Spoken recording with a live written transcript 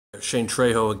Shane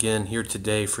Trejo again here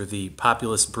today for the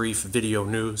Populist Brief video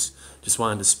news. Just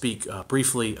wanted to speak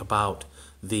briefly about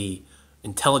the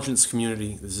intelligence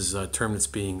community. This is a term that's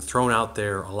being thrown out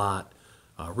there a lot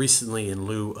recently in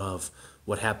lieu of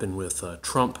what happened with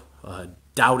Trump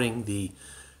doubting the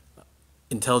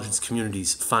intelligence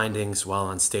community's findings while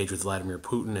on stage with Vladimir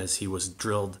Putin as he was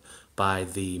drilled by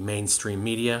the mainstream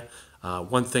media.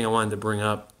 One thing I wanted to bring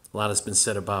up, a lot has been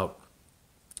said about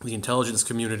the intelligence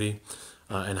community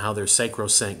and how they're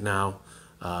sacrosanct now.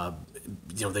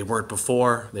 They weren't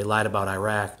before. They lied about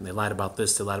Iraq, and they lied about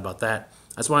this, they lied about that.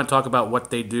 I just want to talk about what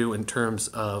they do in terms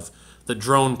of the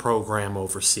drone program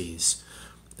overseas.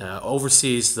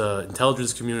 Overseas, the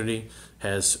intelligence community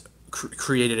has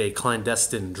created a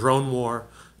clandestine drone war.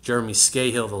 Jeremy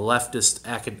Scahill, the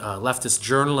leftist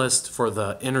journalist for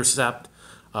The Intercept,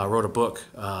 wrote a book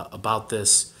about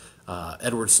this.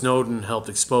 Edward Snowden helped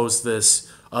expose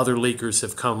this. Other leakers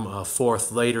have come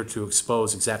forth later to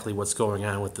expose exactly what's going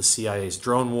on with the CIA's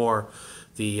drone war.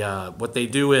 What they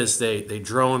do is they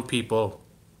drone people,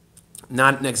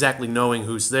 not exactly knowing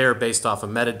who's there based off of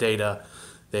metadata.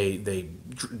 They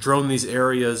drone these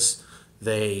areas.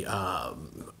 They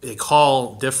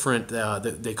call different.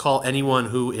 They call anyone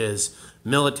who is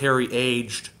military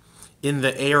aged in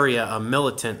the area a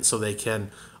militant, so they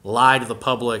can lie to the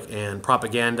public and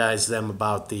propagandize them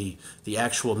about the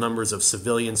actual numbers of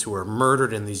civilians who are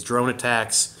murdered in these drone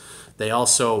attacks. They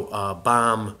also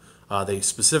bomb. They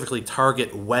specifically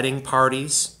target wedding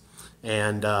parties,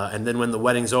 and then when the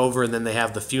wedding's over and then they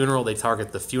have the funeral, they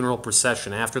target the funeral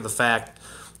procession after the fact.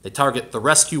 They target the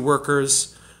rescue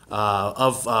workers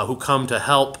who come to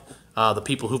help the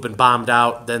people who've been bombed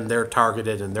out. Then they're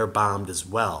targeted and they're bombed as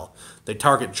well. They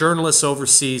target journalists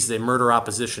overseas. They murder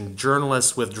opposition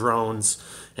journalists with drones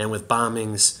and with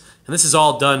bombings. And this is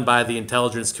all done by the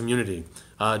intelligence community.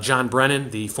 John Brennan,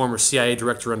 the former CIA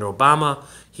director under Obama,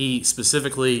 he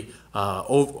specifically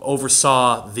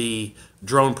oversaw the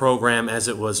drone program as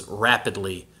it was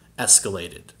rapidly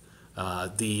escalated.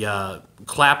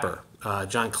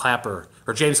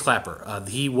 James Clapper,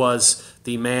 he was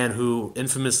the man who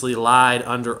infamously lied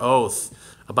under oath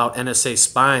about NSA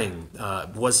spying.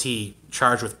 Was he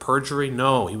charged with perjury?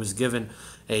 No, he was given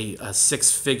a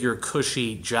six-figure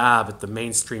cushy job at the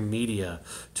mainstream media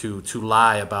to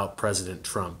lie about President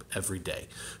Trump every day.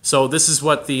 So this is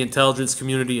what the intelligence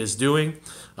community is doing.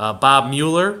 Bob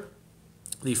Mueller,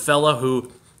 the fella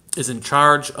who is in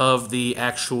charge of the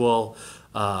actual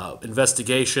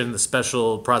investigation, the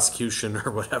special prosecution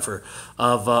or whatever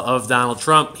of Donald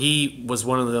Trump, he was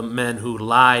one of the men who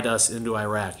lied us into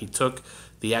Iraq. He took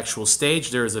the actual stage.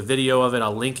 There is a video of it.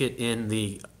 I'll link it in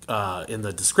the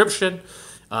description.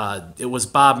 It was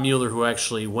Bob Mueller who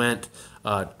actually went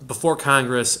before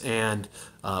Congress and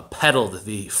peddled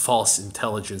the false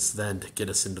intelligence then to get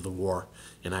us into the war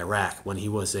in Iraq when he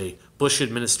was a Bush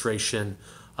administration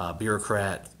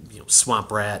bureaucrat,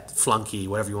 swamp rat, flunky,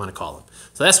 whatever you want to call him.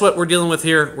 So that's what we're dealing with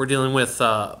here. We're dealing with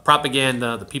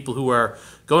propaganda. The people who are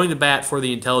going to bat for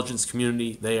the intelligence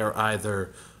community, they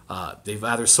are they've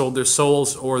either sold their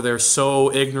souls, or they're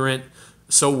so ignorant,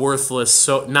 so worthless,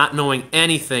 so not knowing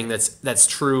anything that's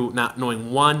true, not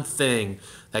knowing one thing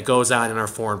that goes on in our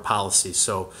foreign policy.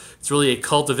 So it's really a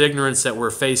cult of ignorance that we're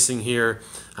facing here.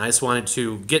 I just wanted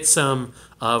to get some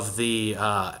of the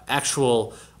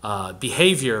actual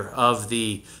behavior of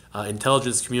the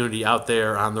intelligence community out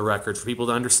there on the record for people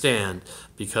to understand,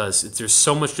 because there's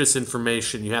so much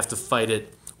disinformation. You have to fight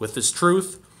it with this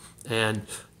truth, and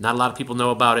not a lot of people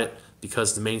know about it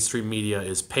because the mainstream media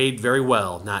is paid very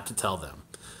well not to tell them.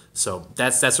 So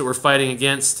that's what we're fighting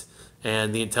against,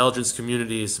 and the intelligence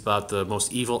community is about the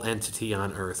most evil entity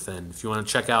on earth. And if you want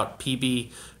to check out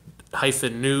pb-news.com,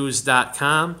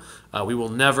 we will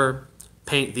never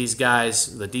paint these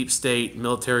guys, the deep state,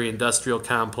 military-industrial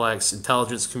complex,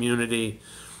 intelligence community,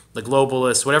 the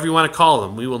globalists, whatever you want to call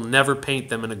them, we will never paint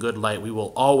them in a good light. We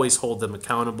will always hold them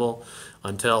accountable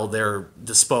until they're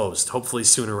disposed, hopefully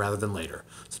sooner rather than later.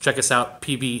 So check us out,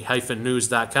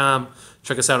 pb-news.com.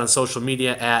 Check us out on social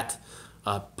media at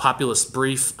Populist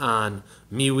Brief on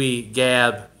MeWe,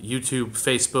 Gab, YouTube,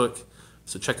 Facebook.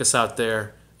 So check us out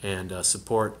there and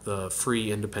support the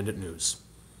free independent news.